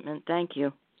appointment. Thank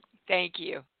you. Thank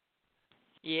you.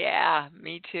 Yeah,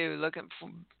 me too. Looking for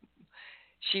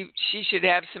she should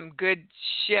have some good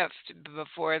shift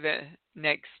before the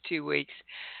next 2 weeks.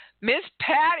 Miss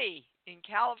Patty in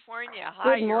California.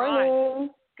 Hi, Good morning.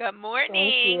 Good morning.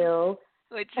 Thank you.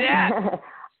 What's that?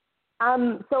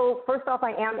 So first off,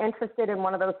 I am interested in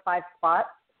one of those 5 spots.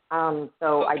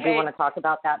 So I do want to talk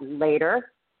about that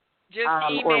later. Just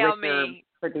email me.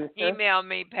 Producer. Email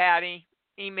me, Patty.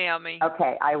 Email me.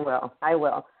 Okay, I will.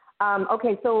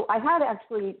 Okay, so I had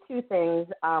actually 2 things.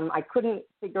 I couldn't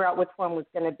figure out which one was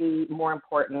going to be more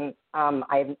important. I'm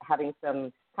having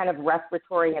some kind of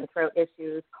respiratory and throat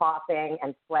issues, coughing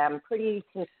and phlegm, pretty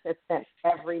consistent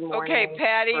every morning. Okay,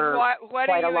 Patty, what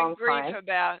are you in grief time.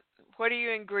 about? What are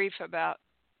you in grief about?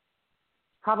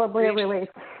 Probably a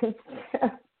relationship.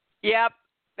 Yep,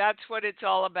 that's what it's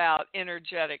all about,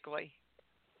 energetically.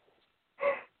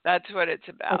 That's what it's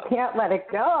about. I can't let it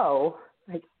go.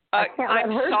 I can't let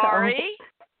her sorry? go.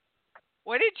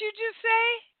 What did you just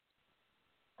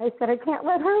say? I said I can't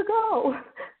let her go.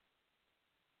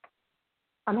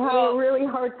 I'm having a really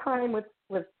hard time with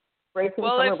breaking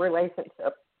from a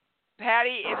relationship.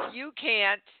 Patty, if you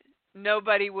can't,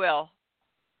 nobody will.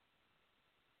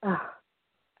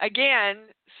 Again,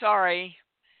 sorry.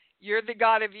 You're the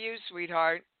God of you,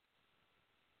 sweetheart.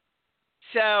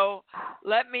 So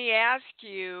let me ask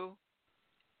you,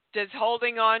 does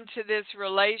holding on to this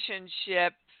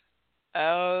relationship,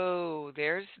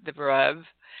 there's the rub,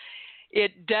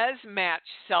 it does match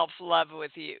self-love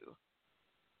with you.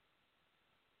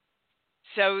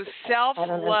 So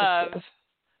self-love,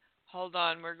 hold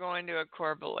on, we're going to a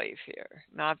core belief here,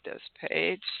 not this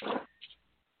page,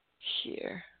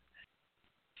 here.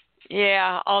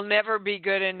 Yeah, I'll never be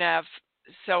good enough,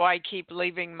 so I keep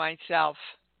leaving myself.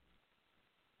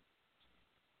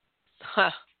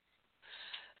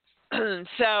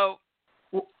 So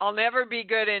I'll never be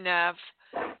good enough,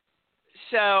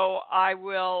 so I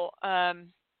will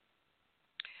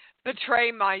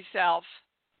betray myself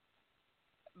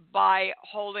by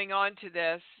holding on to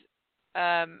this,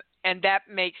 and that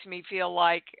makes me feel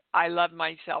like I love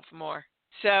myself more.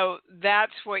 So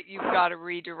that's what you've got to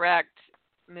redirect,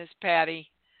 Miss Patty,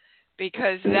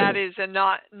 because that is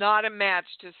not a match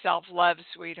to self-love,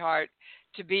 sweetheart,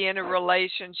 to be in a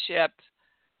relationship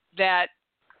that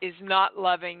is not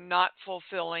loving, not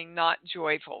fulfilling, not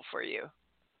joyful for you.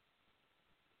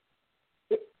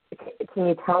 Can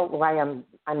you tell why I'm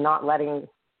not letting?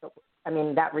 I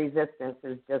mean, that resistance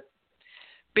is just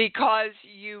because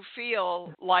you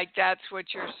feel like that's what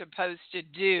you're supposed to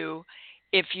do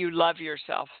if you love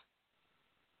yourself.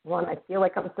 Well, I feel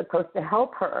like I'm supposed to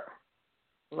help her,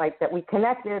 like that we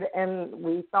connected and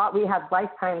we thought we had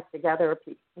lifetimes together.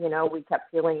 You know, we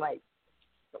kept feeling like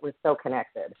we're so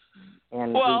connected.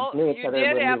 And we knew each other when we were 12. Well,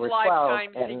 you did have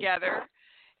lifetimes together,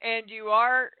 and you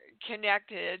are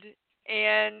connected,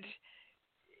 and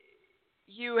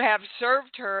you have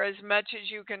served her as much as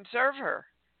you can serve her.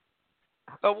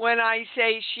 But when I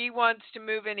say she wants to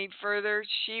move any further,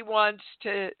 she wants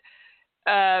to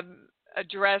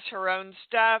address her own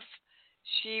stuff,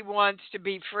 she wants to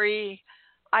be free,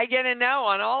 I get a no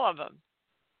on all of them.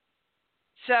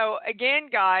 So again,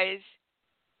 guys,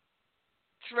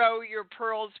 throw your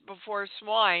pearls before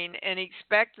swine and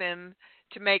expect them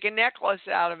to make a necklace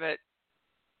out of it.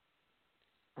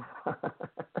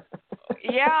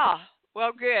 Yeah,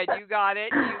 well, good. You got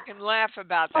it. You can laugh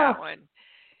about that one.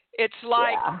 It's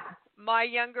like my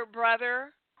younger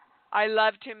brother. I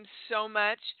loved him so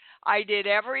much. I did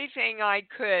everything I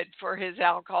could for his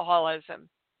alcoholism.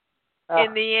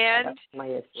 In the end,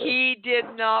 he did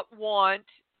not want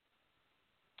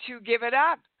to give it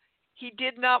up. He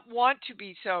did not want to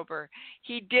be sober.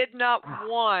 He did not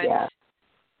want,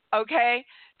 okay?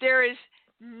 There is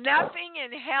nothing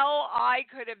in hell I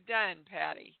could have done,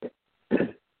 Patty.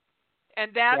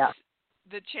 And that's,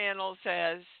 the channel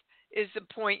says, is the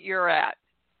point you're at.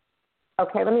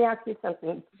 Okay, let me ask you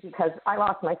something, because I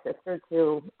lost my sister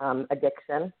to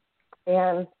addiction.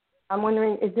 And I'm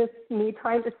wondering, is this me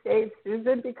trying to save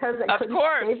Susan because I couldn't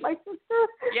save my sister?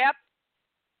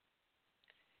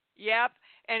 Yep.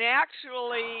 And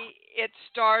actually, it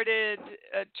started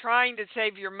trying to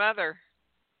save your mother.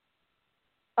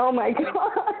 Oh my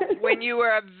God. When you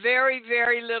were a very,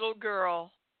 very little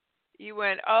girl, you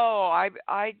went, "Oh,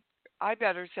 I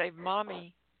better save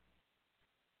mommy."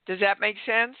 Does that make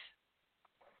sense?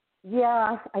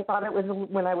 Yeah, I thought it was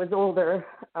when I was older.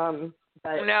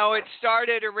 But no, it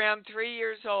started around 3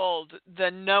 years old.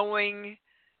 The knowing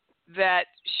that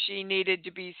she needed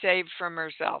to be saved from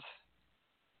herself.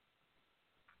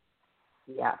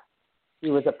 Yeah, she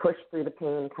was a push through the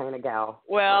pain kind of gal.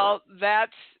 Well,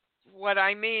 that's what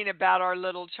I mean about our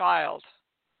little child.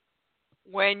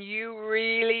 When you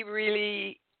really,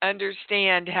 really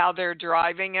understand how they're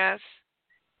driving us,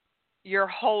 your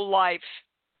whole life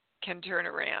can turn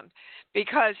around.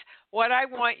 Because what I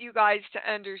want you guys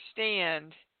to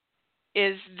understand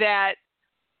is that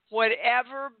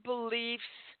whatever beliefs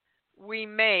we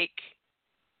make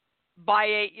by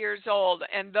 8 years old,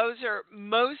 and those are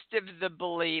most of the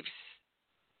beliefs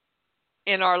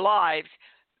in our lives,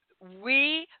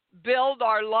 we build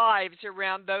our lives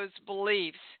around those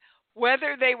beliefs,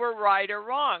 whether they were right or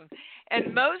wrong.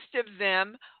 And most of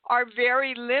them are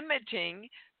very limiting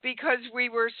because we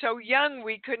were so young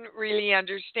we couldn't really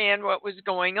understand what was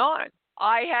going on.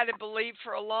 I had a belief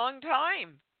for a long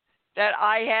time that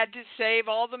I had to save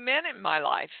all the men in my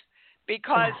life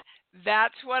because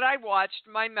that's what I watched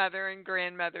my mother and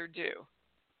grandmother do.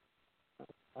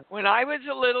 When I was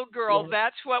a little girl,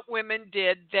 that's what women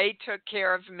did. They took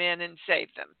care of men and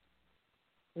saved them.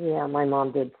 Yeah, my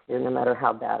mom did too, no matter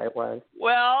how bad it was.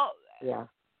 Well, yeah.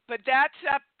 But that's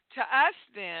up to us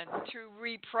then to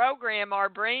reprogram our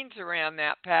brains around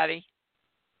that, Patty.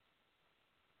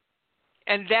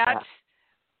 And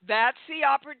that's the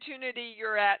opportunity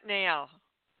you're at now.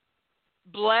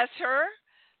 Bless her,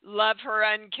 love her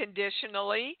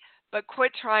unconditionally, but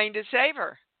quit trying to save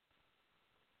her.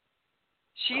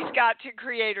 She's got to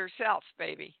create herself,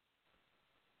 baby.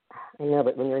 I know,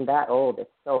 but when you're that old, it's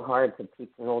so hard to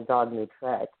teach an old dog new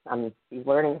tricks. She's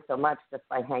learning so much just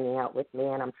by hanging out with me,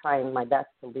 and I'm trying my best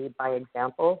to lead by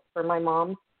example for my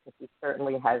mom. She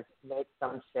certainly has made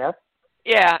some shifts.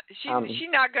 Yeah, she's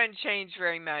not going to change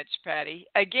very much, Patty.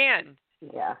 Again,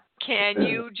 yeah. Can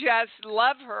you just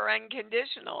love her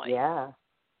unconditionally? Yeah.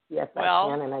 Yes, I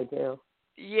can, and I do.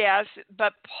 Yes,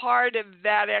 but part of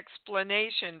that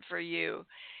explanation for you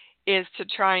is to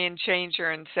try and change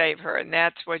her and save her, and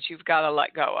that's what you've got to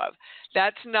let go of.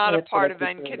 That's not a part of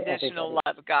unconditional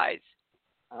love, guys.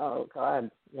 Oh, God.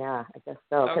 Yeah, I guess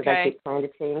so, because I keep trying to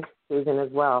change Susan as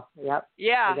well. Yep.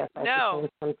 Yeah, I guess I have to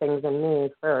change some things in me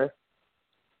first.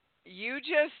 You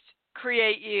just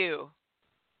create you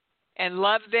and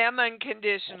love them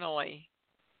unconditionally,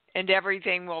 and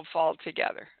everything will fall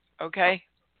together, okay?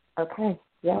 Okay,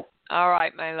 yep. All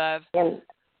right, my love.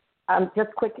 And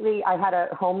just quickly, I had a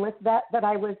homeless vet that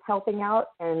I was helping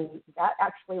out, and that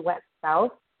actually went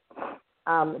south.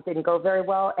 It didn't go very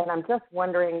well, and I'm just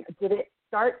wondering, did it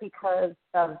start because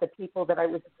of the people that I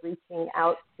was reaching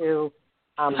out to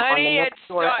Honey, on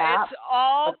the Nextdoor app? It's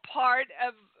all part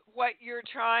of what you're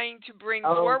trying to bring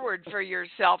forward for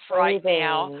yourself right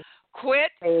now.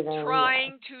 Quit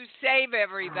trying to save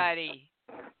everybody.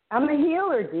 I'm a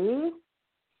healer, Dee.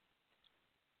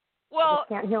 Well,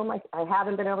 I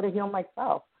haven't been able to heal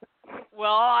myself.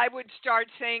 Well, I would start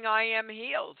saying I am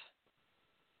healed.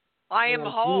 I am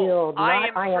whole. Healed. I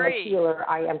am free. I am a healer.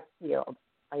 I am healed.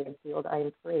 I am healed. I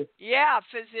am free. Yeah,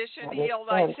 physician, heal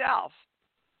thyself.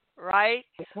 Right?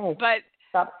 Okay. But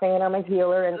stop saying I'm a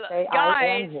healer and say guys, I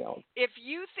am healed. If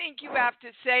you think you have to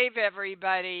save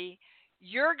everybody,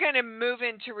 you're going to move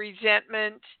into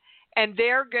resentment, and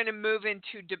they're going to move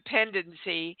into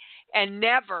dependency and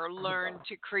never learn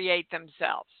to create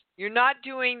themselves. You're not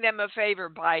doing them a favor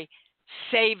by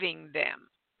saving them.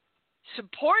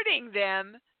 Supporting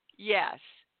them, yes,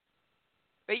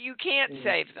 but you can't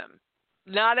save them.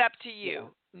 Not up to you.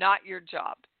 Not your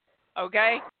job.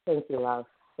 Okay? Thank you, love.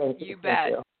 Thank you. You bet.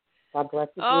 You. God bless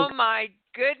you. Oh, my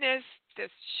goodness. This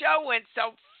show went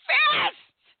so fast.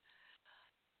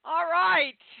 All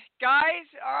right, guys.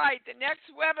 All right, the next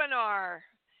webinar,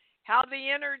 How the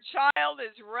Inner Child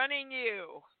is Running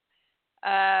You.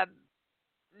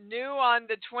 New on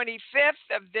the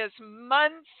 25th of this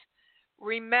month.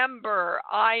 Remember,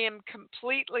 I am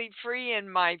completely free in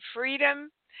my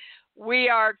freedom. We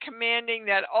are commanding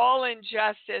that all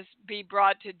injustice be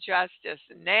brought to justice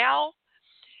now.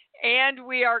 And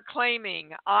we are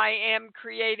claiming I am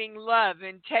creating love,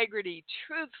 integrity,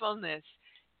 truthfulness,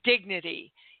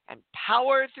 dignity, and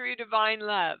power through divine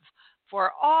love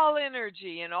for all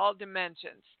energy in all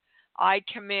dimensions. I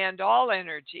command all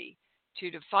energy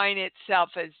to define itself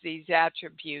as these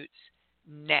attributes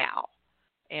now.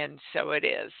 And so it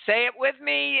is. Say it with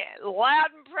me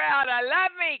loud and proud. I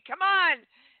love me. Come on.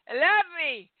 love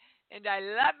me. And I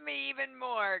love me even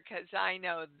more because I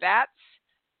know that's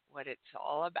what it's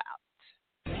all about.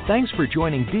 Thanks for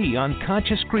joining Dee on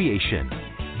Conscious Creation.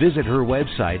 Visit her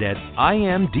website at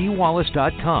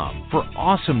IamDeeWallace.com for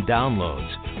awesome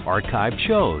downloads, archived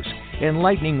shows,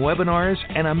 enlightening webinars,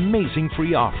 and amazing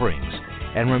free offerings.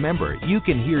 And remember, you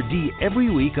can hear Dee every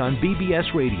week on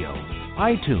BBS Radio,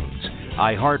 iTunes,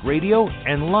 iHeartRadio,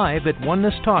 and live at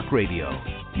Oneness Talk Radio.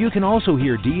 You can also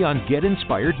hear Dee on Get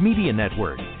Inspired Media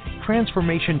Network,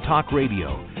 Transformation Talk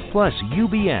Radio, plus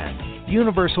UBN,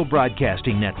 Universal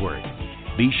Broadcasting Network.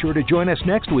 Be sure to join us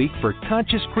next week for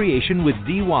Conscious Creation with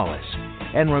Dee Wallace.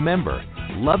 And remember,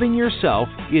 loving yourself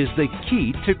is the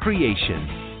key to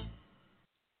creation.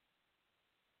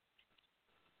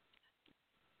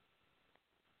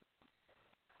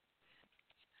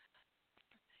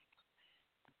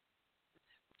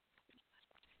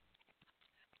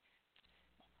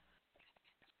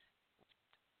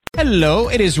 Hello,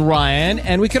 it is Ryan,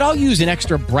 and we could all use an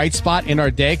extra bright spot in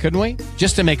our day, couldn't we?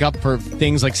 Just to make up for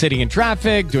things like sitting in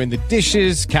traffic, doing the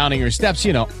dishes, counting your steps,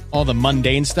 you know, all the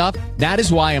mundane stuff. That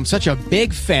is why I'm such a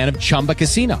big fan of Chumba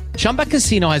Casino. Chumba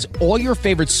Casino has all your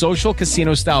favorite social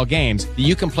casino-style games that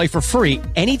you can play for free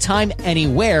anytime,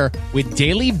 anywhere with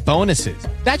daily bonuses.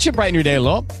 That should brighten your day a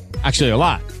little. Actually, a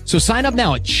lot. So sign up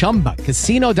now at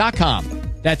ChumbaCasino.com.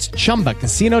 That's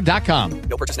ChumbaCasino.com.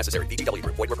 No purchase necessary. VGW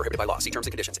Group. Void where prohibited by law. See terms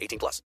and conditions. 18+.